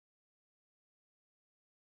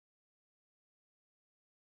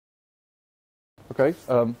Okay.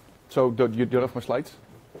 So you don't have my slides?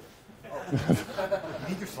 You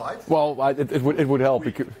need your slides? Well, it would help.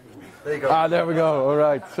 There you go. There we go. All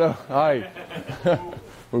right. So hi.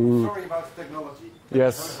 Sorry about the technology.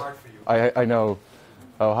 Yes. It's very hard for you. I know.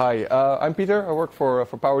 Oh, hi. I'm Pieter. I work for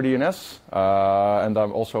PowerDNS, and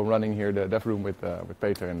I'm also running here the dev room with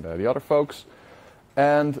Peter and the other folks.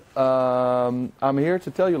 And I'm here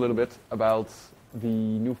to tell you a little bit about the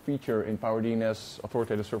new feature in PowerDNS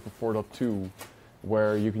Authoritative Server 4.2,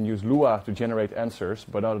 where you can use Lua to generate answers.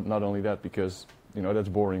 But not only that, because that's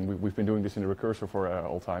boring. We've been doing this in the recursor for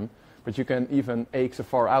all time. But you can even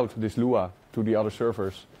AXFR out this Lua to the other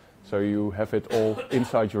servers. So you have it all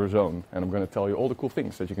inside your zone. And I'm going to tell you all the cool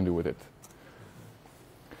things that you can do with it.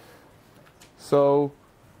 So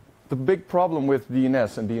the big problem with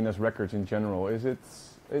DNS and DNS records in general is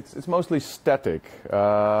it's mostly static.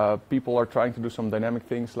 People are trying to do some dynamic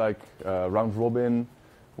things like round robin,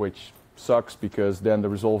 which sucks because then the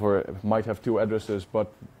resolver might have two addresses,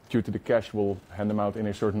 but due to the cache will hand them out in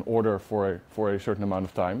a certain order for a certain amount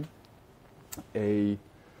of time. You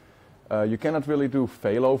cannot really do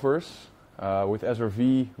failovers. With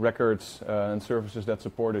SRV records and services that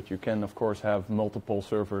support it, you can of course have multiple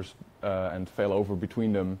servers and failover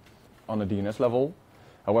between them on a DNS level.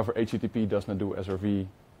 However, HTTP does not do SRV,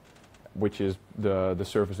 which is the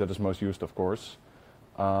service that is most used, of course.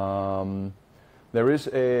 You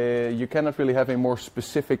cannot really have a more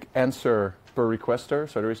specific answer per requester.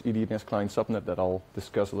 So there is eDNS client subnet that I'll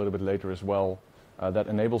discuss a little bit later as well that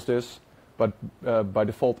enables this. But by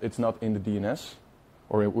default, it's not in the DNS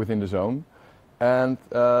or within the zone. And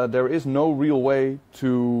there is no real way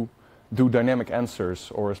to do dynamic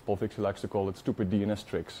answers, or as Paul Vixie likes to call it, stupid DNS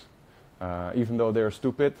tricks. Even though they're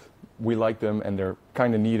stupid, we like them and they're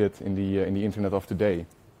kind of needed in the internet of today.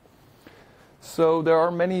 So there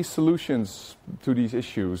are many solutions to these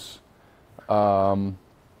issues. There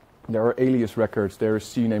are alias records, there is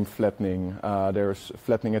CNAME flattening, there's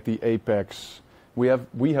flattening at the apex. We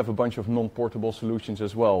have a bunch of non-portable solutions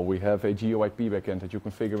as well. We have a GeoIP backend that you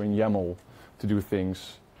configure in YAML to do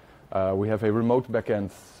things. We have a remote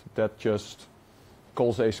backend that just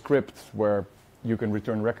calls a script where you can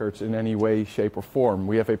return records in any way, shape, or form.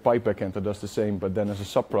 We have a pipe backend that does the same, but then as a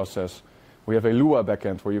sub-process. We have a Lua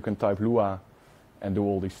backend where you can type Lua and do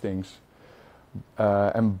all these things.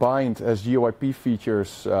 And bind as GeoIP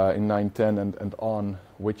features in 9.10 and on,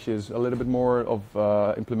 which is a little bit more of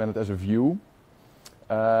implemented as a view.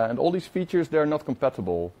 And all these features, they're not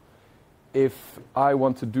compatible. If I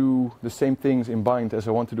want to do the same things in bind as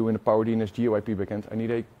I want to do in the PowerDNS GeoIP backend, I need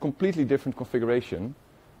a completely different configuration.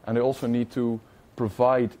 And I also need to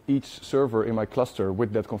provide each server in my cluster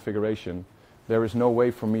with that configuration. There is no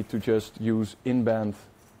way for me to just use in-band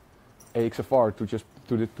AXFR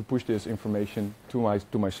to push this information to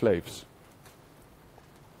my slaves.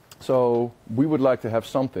 So we would like to have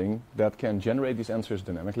something that can generate these answers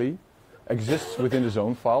dynamically, exists within the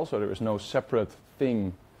zone file, so there is no separate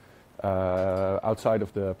thing outside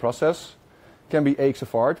of the process, can be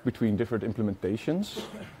AXFR'd between different implementations,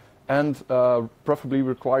 and preferably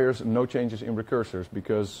requires no changes in recursors,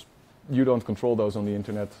 because you don't control those on the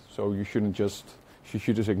internet, so you should just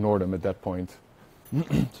ignore them at that point.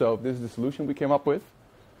 So this is the solution we came up with,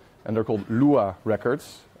 and they're called Lua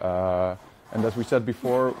records. And as we said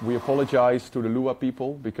before, we apologize to the Lua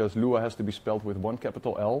people, because Lua has to be spelled with one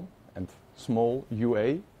capital L and small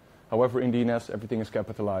UA. However, in DNS, everything is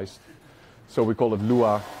capitalized. So we call it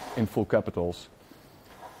Lua in full capitals.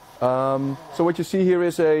 So what you see here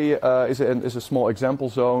is a small example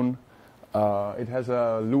zone. It has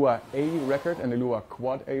a Lua A record and a Lua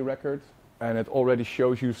Quad A record. And it already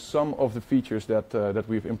shows you some of the features that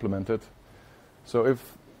we've implemented. So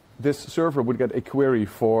if this server would get a query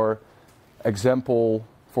for example,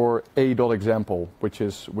 for a.example, which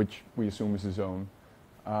we assume is the zone,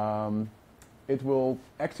 it will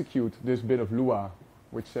execute this bit of Lua,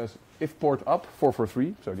 which says if port up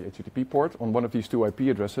 443, so the HTTP port on one of these two IP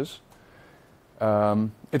addresses,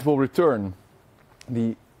 it will return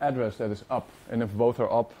the address that is up, and if both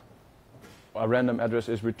are up, a random address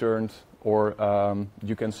is returned, or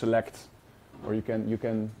you can select, or you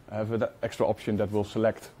can have an extra option that will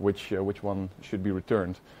select which one should be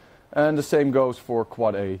returned. And the same goes for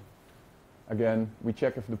Quad A. Again, we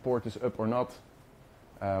check if the port is up or not.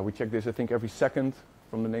 We check this, I think, every second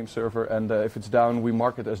from the name server, and if it's down, we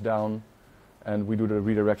mark it as down, and we do the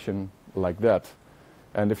redirection like that.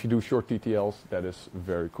 And if you do short TTLs, that is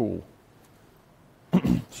very cool.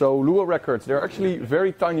 So Lua records, they're actually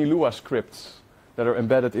very tiny Lua scripts that are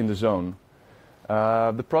embedded in the zone.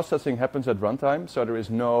 The processing happens at runtime, so there is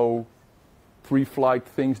no pre-flight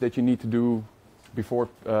things that you need to do before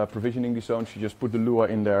provisioning these zones, you just put the Lua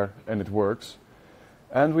in there and it works.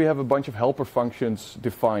 And we have a bunch of helper functions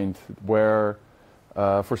defined where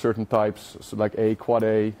for certain types, so like A, quad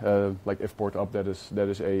A, like if port up, that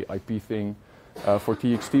is a IP thing. For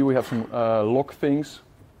TXT, we have some log things.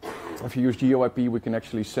 If you use GeoIP, we can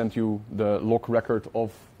actually send you the log record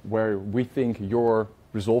of where we think your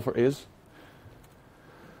resolver is.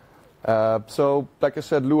 So, like I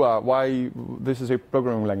said, Lua, why this is a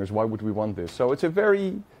programming language? Why would we want this? So it's a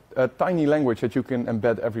very tiny language that you can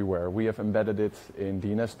embed everywhere. We have embedded it in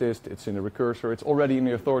DNSDist. It's in the recursor. It's already in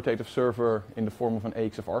the authoritative server in the form of an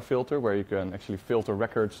AXFR filter, where you can actually filter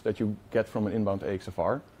records that you get from an inbound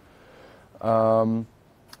AXFR.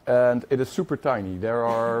 And it is super tiny. There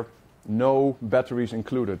are no batteries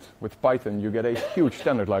included. With Python, you get a huge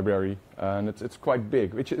standard library, and it's quite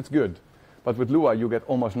big, which it's good. But with Lua, you get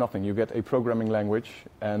almost nothing. You get a programming language,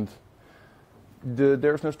 and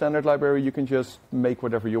there's no standard library. You can just make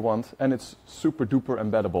whatever you want, and it's super duper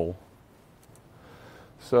embeddable.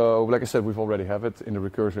 So, like I said, we've already have it in the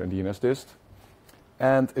recursor and DNSDist.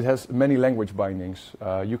 And it has many language bindings.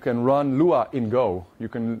 You can run Lua in Go. You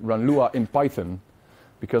can run Lua in Python,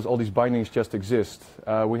 because all these bindings just exist.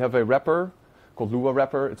 We have a wrapper called Lua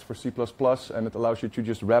wrapper. It's for C++, and it allows you to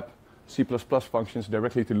just wrap C++ functions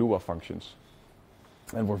directly to Lua functions.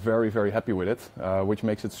 And we're very, very happy with it, which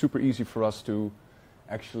makes it super easy for us to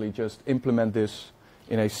actually just implement this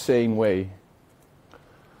in a sane way.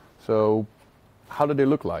 So how do they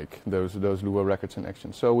look like, those Lua records and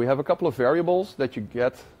actions? So we have a couple of variables that you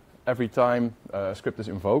get every time a script is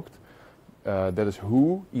invoked. That is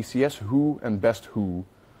who, ECS who, and best who.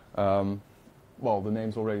 Well, the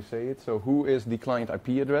names already say it. So who is the client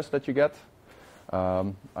IP address that you get.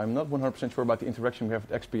 I'm not 100% sure about the interaction we have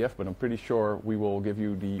with XPF, but I'm pretty sure we will give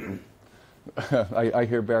you the... I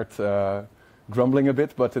hear Bert grumbling a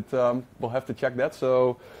bit, but we'll have to check that.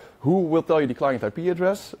 So who will tell you the client IP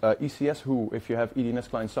address. ECS who, if you have EDNS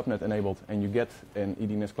client subnet enabled and you get an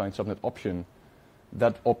EDNS client subnet option,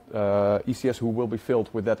 that ECS who will be filled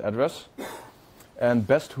with that address. And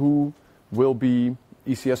best who will be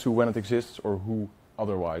ECS who when it exists or who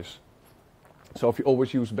otherwise. So if you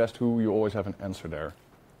always use best who, you always have an answer there.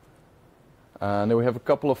 And then we have a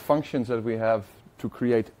couple of functions that we have to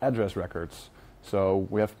create address records. So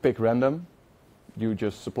we have pick random. You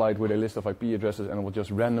just supply it with a list of IP addresses and it will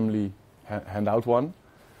just randomly hand out one.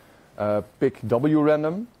 Pick W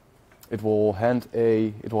random. It will hand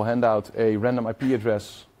out a random IP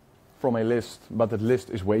address from a list, but that list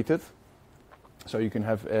is weighted. So you can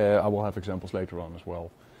have, I will have examples later on as well.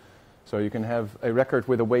 So you can have a record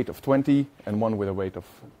with a weight of 20 and one with a weight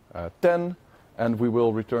of 10, and we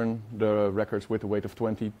will return the records with a weight of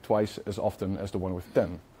 20 twice as often as the one with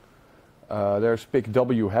 10. There's pick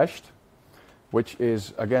W hashed, which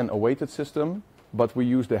is again a weighted system, but we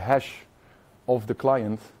use the hash of the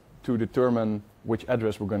client to determine which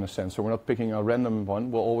address we're going to send. So we're not picking a random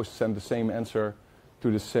one, we'll always send the same answer to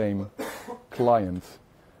the same client.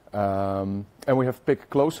 And we have pick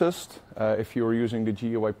closest. If you're using the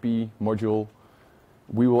GeoIP module,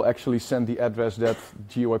 we will actually send the address that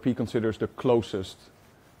GeoIP considers the closest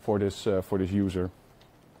for this user.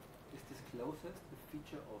 Is this closest the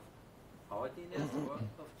feature of PowerDNS or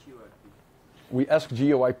of GeoIP? We ask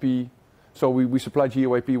GeoIP, so we supply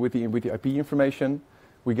GeoIP with the IP information.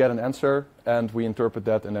 We get an answer and we interpret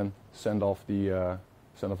that and then send off the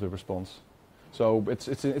response. So it's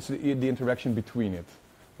the interaction between it.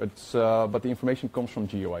 But the information comes from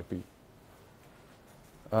GeoIP.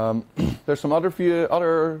 There's some other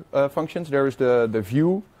functions. There is the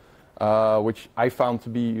view, which I found to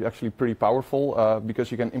be actually pretty powerful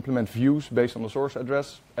because you can implement views based on the source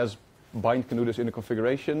address, as Bind can do this in the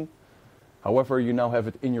configuration. However, you now have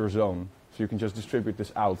it in your zone, so you can just distribute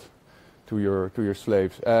this out to your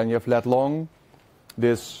slaves. And you have lat long.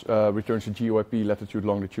 This returns a GeoIP latitude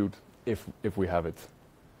longitude if we have it.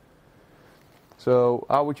 So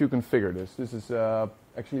how would you configure this? This is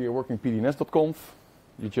actually a working pdns.conf.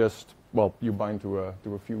 You just, well, you bind to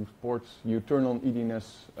a few ports. You turn on EDNS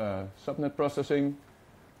subnet processing.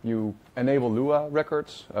 You enable Lua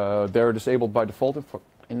records. They're disabled by default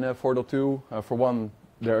in 4.2. For one,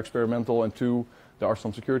 they're experimental, and two, there are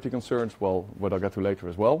some security concerns. Well, what I'll get to later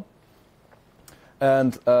as well.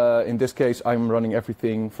 And in this case, I'm running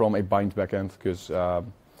everything from a bind backend because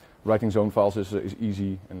writing zone files is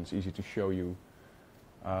easy and it's easy to show you.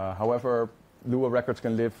 However, Lua records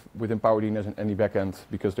can live within PowerDNS in any backend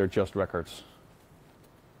because they're just records.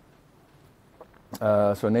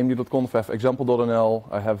 So namedu.conf, I have example.nl.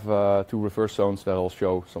 I have two reverse zones that I'll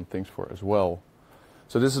show some things for as well.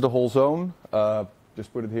 So this is the whole zone.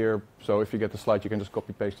 Just put it here. So if you get the slide, you can just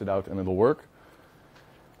copy paste it out and it'll work.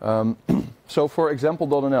 So for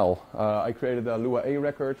example.nl, I created a Lua A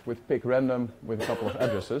record with pick random with a couple of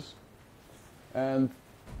addresses. And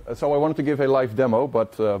so I wanted to give a live demo,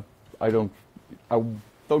 but I don't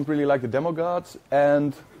really like the demo gods.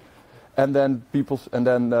 And then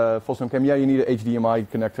FOSDEM came, yeah, you need an HDMI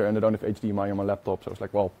connector, and I don't have HDMI on my laptop. So I was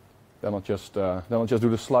like, well, then I'll just do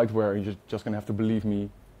the slideware. You're just gonna have to believe me,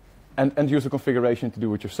 and use the configuration to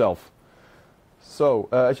do it yourself. So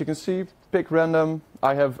as you can see, pick random.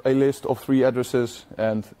 I have a list of 3 addresses,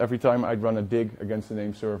 and every time I run a dig against the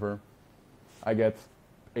name server, I get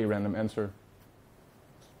a random answer.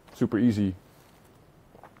 Super easy.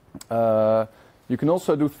 You can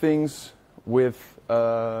also do things with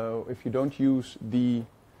if you don't use the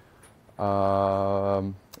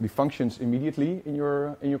functions immediately in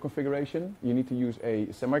your configuration. You need to use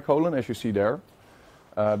a semicolon, as you see there,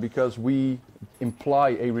 because we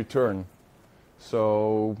imply a return.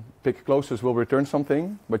 So pick closest will return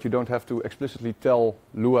something, but you don't have to explicitly tell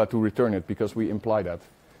Lua to return it because we imply that.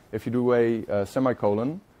 If you do a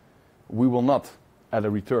semicolon, we will not add a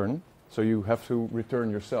return, so you have to return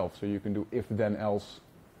yourself. So you can do if then else,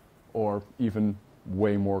 or even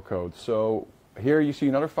way more code. So here you see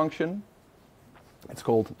another function. It's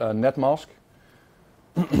called netmask,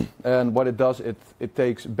 and what it does, it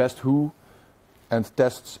takes best who and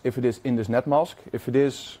tests if it is in this netmask. If it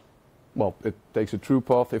is, well, it takes a true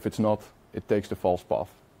path. If it's not, it takes the false path.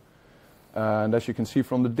 And as you can see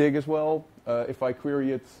from the dig as well, if I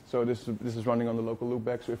query it, so this is running on the local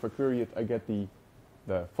loopback. So if I query it, I get the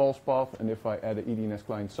false path, and if I add an eDNS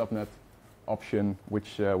client subnet option,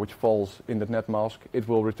 which falls in that net mask, it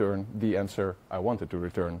will return the answer I wanted to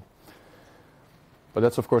return. But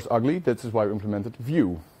that's of course ugly. That is why we implemented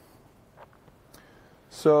view.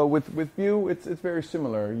 So with view, it's very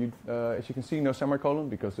similar. As you can see, no semicolon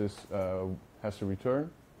because this has to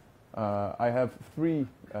return. I have 3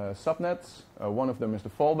 subnets. One of them is the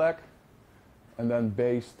fallback, and then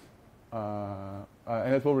based, and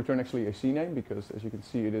it will return actually a CNAME because, as you can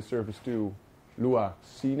see, it is service 2 Lua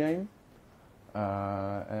CNAME.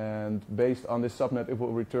 And based on this subnet, it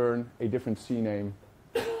will return a different CNAME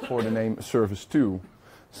for the name service 2.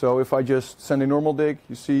 So if I just send a normal dig,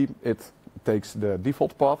 you see it takes the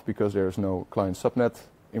default path because there is no client subnet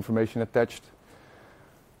information attached.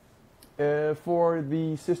 For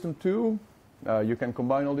the system 2, you can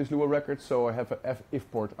combine all these Lua records. So I have a if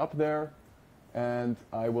port up there, and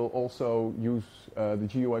I will also use the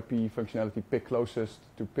GUIP functionality pick closest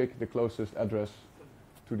to pick the closest address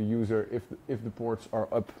to the user if the ports are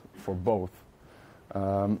up for both.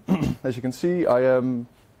 As you can see, I am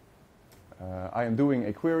doing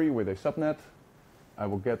a query with a subnet. I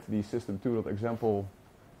will get the system2.example.nl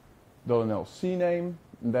CNAME,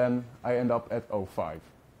 and then I end up at 05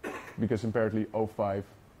 because apparently 05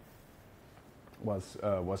 was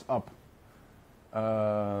up.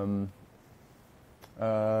 So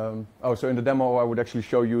in the demo, I would actually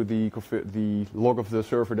show you the log of the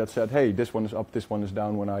server that said, hey, this one is up, this one is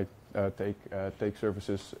down when I take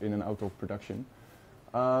services in and out of production.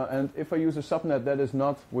 And if I use a subnet that is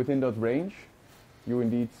not within that range, you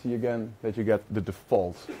indeed see again that you get the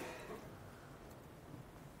default.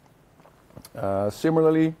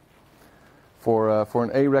 Similarly, for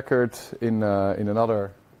an A record in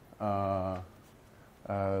another, for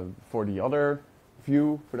the other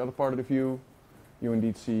view, for the other part of the view, you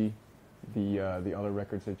indeed see the other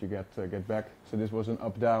records that you get back. So this was an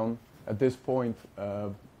up-down. At this point,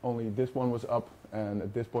 only this one was up, and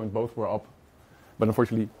at this point both were up. But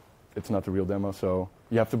unfortunately, it's not the real demo, so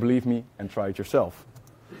you have to believe me and try it yourself.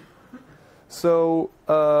 So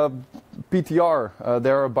PTR,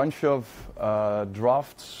 there are a bunch of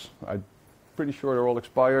drafts. I'm pretty sure they're all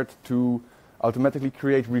expired to automatically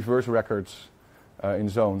create reverse records in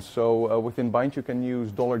zones. So within bind, you can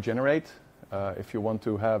use $generate. If you want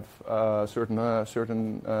to have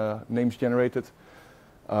certain names generated.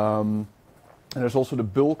 And there's also the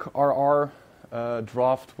bulk RR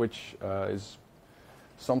draft, which is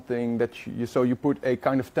something that you put a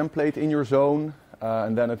kind of template in your zone,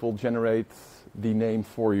 and then it will generate the name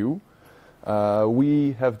for you.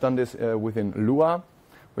 We have done this within Lua.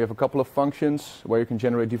 We have a couple of functions where you can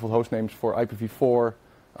generate default host names for IPv4,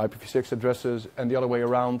 IPv6 addresses, and the other way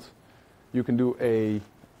around. You can do a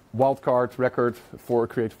wildcard record for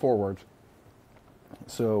create forward.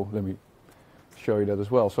 So let me show you that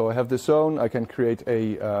as well. So I have this zone. I can create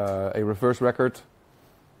a reverse record,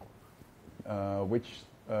 which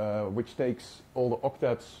takes all the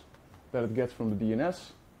octets that it gets from the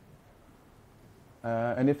DNS.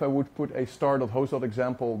 And if I would put a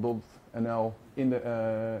star.host.example.nl in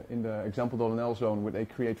the example.nl zone with a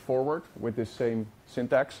create forward with this same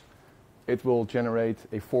syntax, it will generate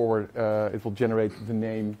a forward. It will generate the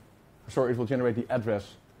name. Sorry, it will generate the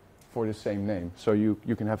address for the same name. So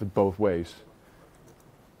you can have it both ways.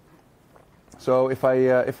 So if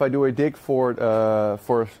I do a dig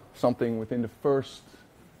for something within the first,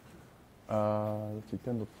 let's see,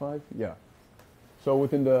 10.5, yeah. So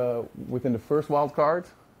within the first wildcard,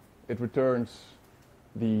 it returns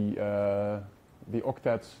the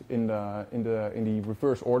octets in the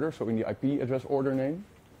reverse order, so in the IP address order name.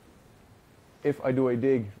 If I do a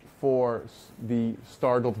dig for the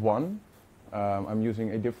star.1, I'm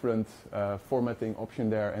using a different formatting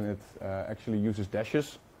option there, and it actually uses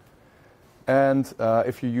dashes. And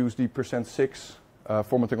if you use the %6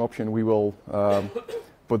 formatting option, we will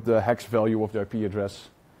put the hex value of the IP address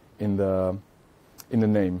in the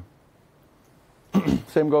name.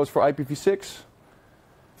 Same goes for IPv6.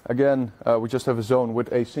 Again, we just have a zone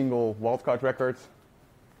with a single wildcard record,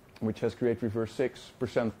 which has create reverse 6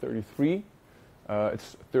 %33.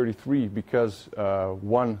 It's 33 because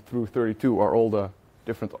 1 through 32 are all the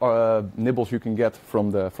different nibbles you can get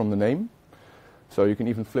from the name. So you can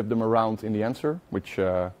even flip them around in the answer, which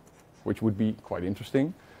would be quite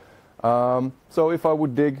interesting. So if I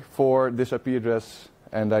would dig for this IP address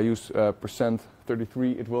and I use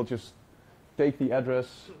 %33, it will just take the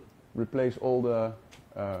address, replace all the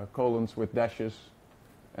colons with dashes,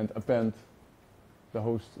 and append the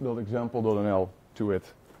host.example.nl to it.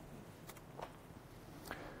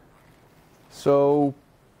 So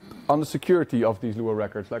on the security of these Lua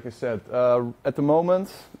records, like I said, at the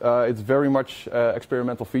moment, it's very much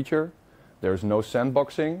experimental feature. There's no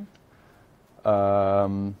sandboxing.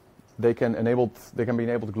 They can be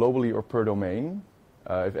enabled globally or per domain.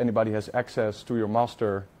 If anybody has access to your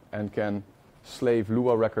master and can slave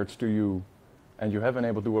Lua records to you, and you have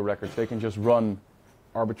enabled Lua records, they can just run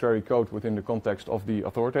arbitrary code within the context of the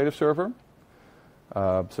authoritative server.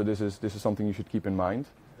 So this is something you should keep in mind.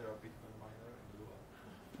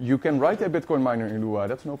 You can write a Bitcoin miner in Lua,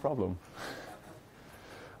 that's no problem.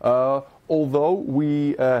 Although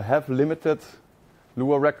we have limited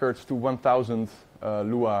Lua records to 1,000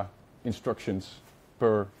 Lua instructions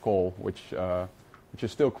per call, which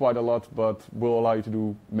is still quite a lot, but will allow you to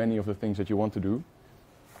do many of the things that you want to do.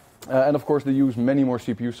 And of course, they use many more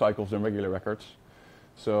CPU cycles than regular records.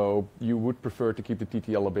 So you would prefer to keep the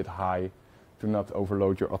TTL a bit high to not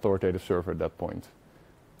overload your authoritative server at that point.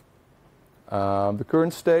 The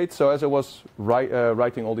current state, so as I was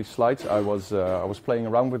writing all these slides, I was playing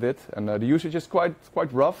around with it, and the usage is quite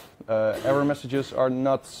rough. Error messages are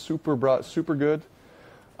not super good.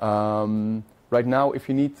 Right now, if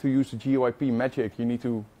you need to use the GeoIP magic, you need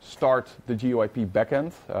to start the GeoIP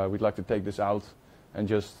backend. We'd like to take this out and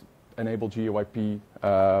just enable GeoIP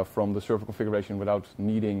from the server configuration without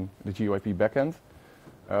needing the GeoIP backend.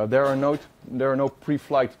 There are no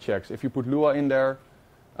pre-flight checks. If you put Lua in there,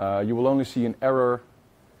 you will only see an error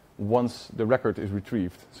once the record is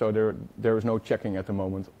retrieved. So there is no checking at the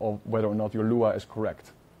moment of whether or not your Lua is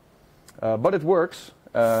correct. But it works,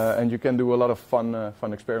 and you can do a lot of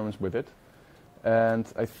fun experiments with it. And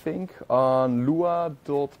I think on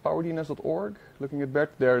lua.powerdns.org, looking at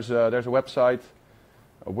Bert, there's a website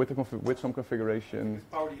with some configuration.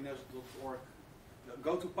 PowerDNS.org.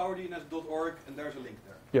 Go to PowerDNS.org, and there's a link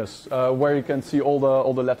there. Yes, where you can see all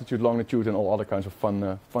the latitude, longitude, and all other kinds of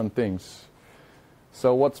fun things.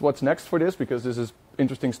 So what's next for this? Because this is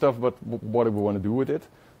interesting stuff, but what do we want to do with it?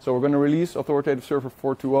 So we're going to release Authoritative Server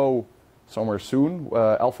 4.2.0 somewhere soon.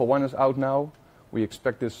 Alpha 1 is out now. We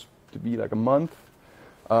expect this to be like a month.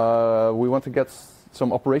 We want to get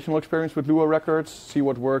some operational experience with Lua records, see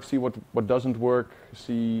what works, see what doesn't work,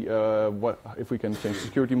 see if we can change the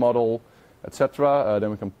security model, etc.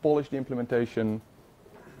 Then we can polish the implementation.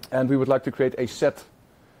 And we would like to create a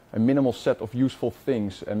minimal set of useful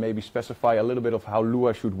things, and maybe specify a little bit of how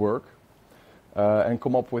Lua should work, and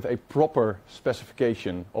come up with a proper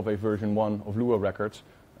specification of a version 1 of Lua records,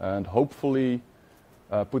 and hopefully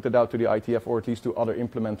put it out to the ITF or at least to other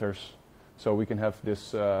implementers, so we can have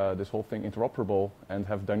this whole thing interoperable and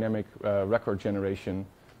have dynamic record generation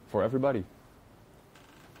for everybody.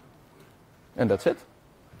 And that's it.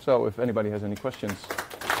 So if anybody has any questions.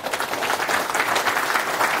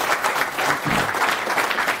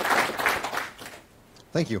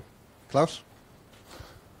 Thank you. Klaus?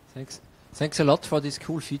 Thanks a lot for this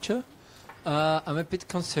cool feature. I'm a bit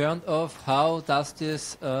concerned of how does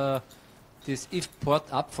this if port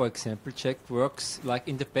up, for example, check works like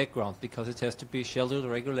in the background, because it has to be scheduled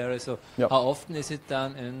regularly. So yep. How often is it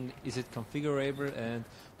done, and is it configurable, and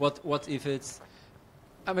what if it's?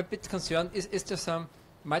 I'm a bit concerned. Is there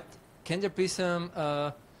can there be some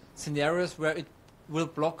scenarios where will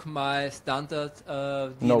block my standard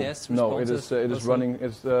DNS No, responses? it is running.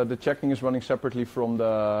 The checking is running separately from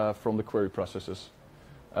the query processes.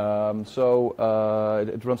 It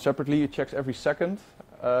runs separately. It checks every second.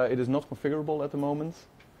 It is not configurable at the moment.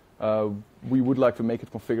 We would like to make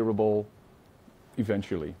it configurable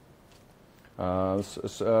eventually.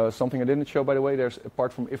 Something I didn't show, by the way, there's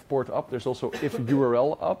apart from if port up, there's also if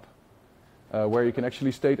URL up, where you can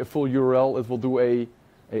actually state a full URL. It will do a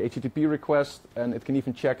HTTP request, and it can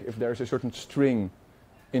even check if there's a certain string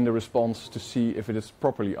in the response to see if it is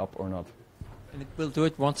properly up or not. And it will do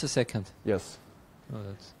it once a second? Yes. Oh,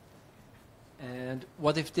 that's. And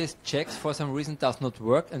what if this checks for some reason does not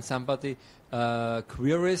work, and somebody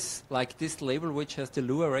queries like this label which has the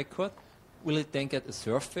Lua record? Will it then get a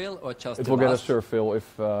serve fail or just? It will get a serve fail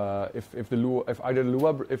if the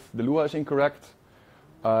Lua is incorrect.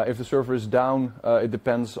 If the server is down, it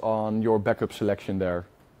depends on your backup selection there.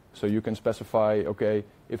 So you can specify, okay,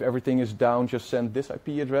 if everything is down, just send this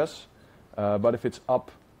IP address. But if it's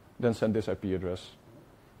up, then send this IP address.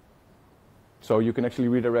 So you can actually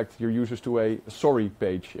redirect your users to a sorry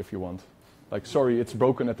page if you want. Like, sorry, it's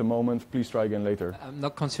broken at the moment, please try again later. I'm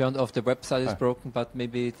not concerned if the website is broken, but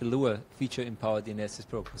maybe the Lua feature in PowerDNS is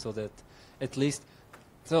broken, so that at least,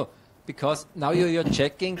 because now you're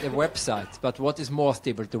checking the website, but what is more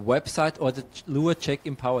stable, the website or the Lua check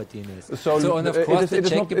in PowerDNS? And of course it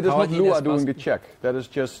is not Lua doing the check. That is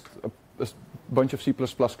just a bunch of C++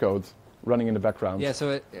 code running in the background. Yeah,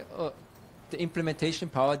 so the implementation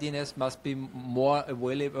PowerDNS must be more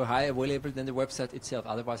available, high available than the website itself.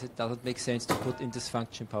 Otherwise, it doesn't make sense to put in this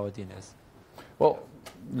function PowerDNS. Well,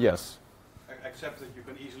 yes. Except that you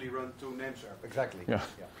can easily run two name servers. Exactly. Yeah.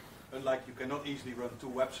 Unlike you cannot easily run two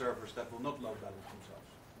web servers that will not load balance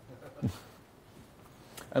themselves.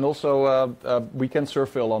 And also, we can serve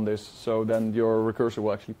fail on this, so then your recursor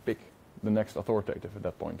will actually pick the next authoritative at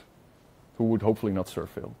that point, who would hopefully not serve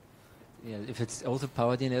fail. Yeah, if it's also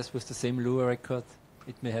PowerDNS with the same Lua record,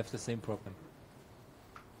 it may have the same problem.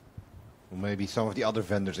 Well, maybe some of the other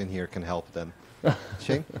vendors in here can help then.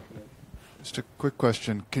 Shane? Just a quick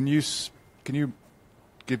question. Can you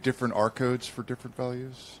give different R codes for different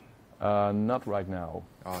values? Not right now.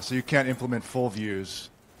 So you can't implement full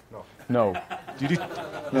views? No. Does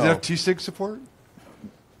it have TSIG support?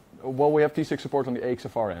 Well, we have TSIG support on the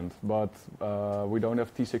AXFR end, but we don't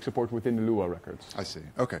have TSIG support within the Lua records. I see.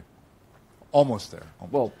 Okay. Almost there.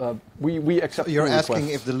 Almost. Well, we accept. So you're pull asking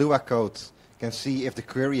requests. if the Lua code can see if the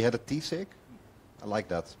query had a TSIG? I like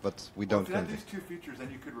that, but we don't. If you had these two features,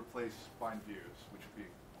 then you could replace bind views, which would be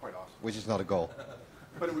quite awesome. Which is not a goal.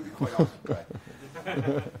 But it would be quite awesome. Right.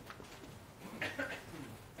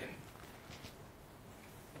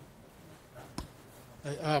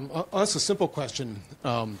 I'll ask a simple question.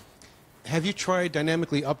 Have you tried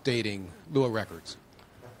dynamically updating Lua records?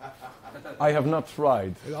 I have not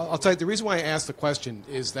tried. I'll tell you, the reason why I asked the question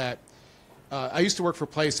is that I used to work for a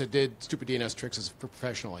place that did stupid DNS tricks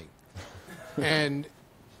professionally. And,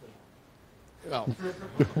 well,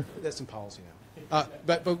 that's in policy now.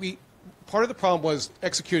 But part of the problem was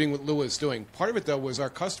executing what Lua is doing. Part of it, though, was our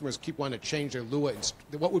customers keep wanting to change their Lua,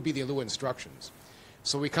 what would be the Lua instructions.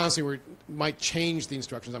 So we constantly might change the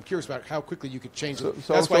instructions. I'm curious about how quickly you could change it.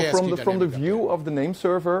 So from the view of the name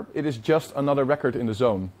server, it is just another record in the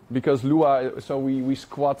zone. Because Lua, so we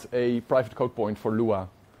squat a private code point for Lua.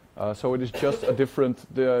 So it is just a different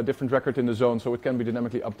record in the zone, so it can be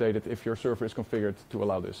dynamically updated if your server is configured to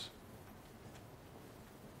allow this.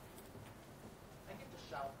 I get to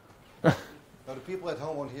shout. No, the people at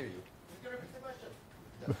home won't hear you. You can repeat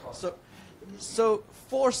the question. So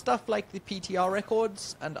for stuff like the PTR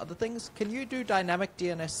records and other things, can you do dynamic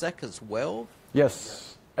DNSSEC as well?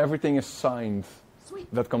 Yes, everything is signed.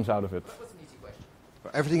 Sweet. That comes out of it. That was an easy question.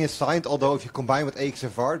 Everything is signed, although if you combine with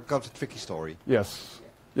AXFR, it becomes a tricky story. Yes.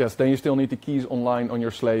 Yes, then you still need the keys online on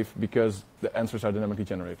your slave because the answers are dynamically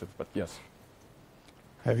generated, but yes.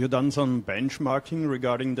 Have you done some benchmarking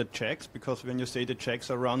regarding the checks? Because when you say the checks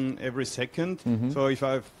are run every second, so if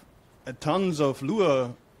I have tons of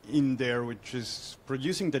Lua in there which is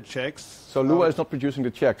producing the checks... So Lua is not producing the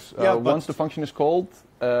checks. Once the function is called,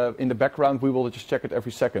 in the background we will just check it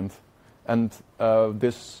every second. And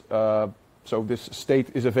this state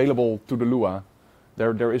is available to the Lua.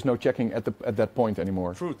 There is no checking at that point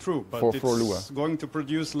anymore. True, but for it's Lua. going to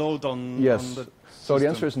produce load on, yes. on the So the system.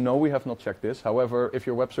 answer is no, we have not checked this. However, if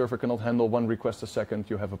your web server cannot handle one request a second,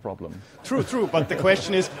 you have a problem. True, but the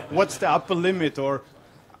question is, what's the upper limit, or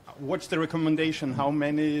what's the recommendation? How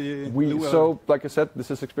many Lua... So, like I said,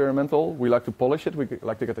 this is experimental. We like to polish it. We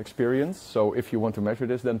like to get experience. So if you want to measure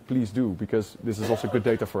this, then please do, because this is also good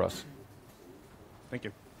data for us. Thank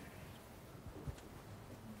you.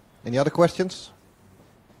 Any other questions?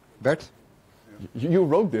 Bert? You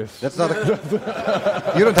wrote this. That's not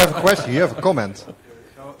a... You don't have a question, you have a comment.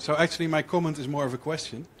 So actually my comment is more of a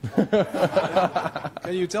question.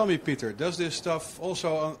 Can you tell me, Pieter, does this stuff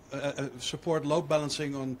also support load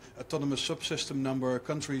balancing on autonomous subsystem number,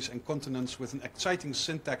 countries and continents with an exciting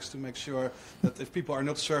syntax to make sure that if people are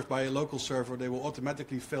not served by a local server, they will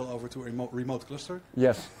automatically fail over to a remote cluster?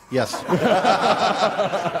 Yes. Yes.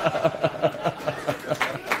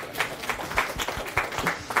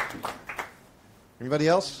 Anybody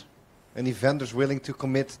else? Any vendors willing to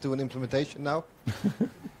commit to an implementation now?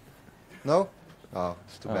 No? Oh,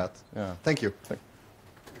 it's too bad. Yeah. Thank you.